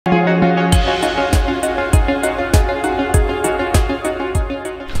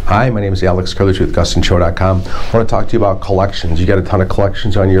Hi, my name is Alex Carlucci with GusandShow.com. I want to talk to you about collections. You got a ton of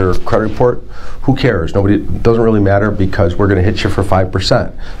collections on your credit report. Who cares? It doesn't really matter because we're going to hit you for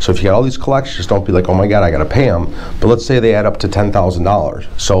 5%. So if you got all these collections, don't be like, oh my God, I got to pay them. But let's say they add up to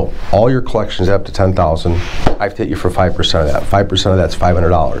 $10,000. So all your collections add up to $10,000. I have to hit you for 5% of that. 5% of that's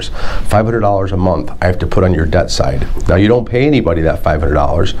 $500. $500 a month I have to put on your debt side. Now you don't pay anybody that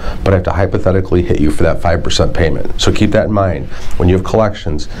 $500, but I have to hypothetically hit you for that 5% payment. So keep that in mind. When you have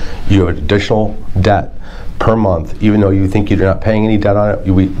collections, you have additional debt per month, even though you think you're not paying any debt on it.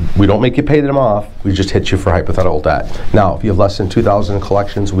 We don't make you pay them off, we just hit you for hypothetical debt. Now, if you have less than 2,000 in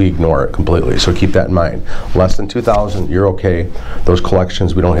collections, we ignore it completely, so keep that in mind. Less than 2,000, you're okay. Those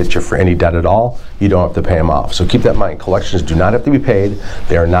collections, we don't hit you for any debt at all. You don't have to pay them off. So keep that in mind. Collections do not have to be paid.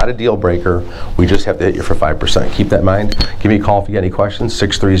 They are not a deal breaker. We just have to hit you for 5%. Keep that in mind. Give me a call if you got any questions,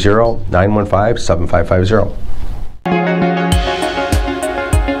 630-915-7550.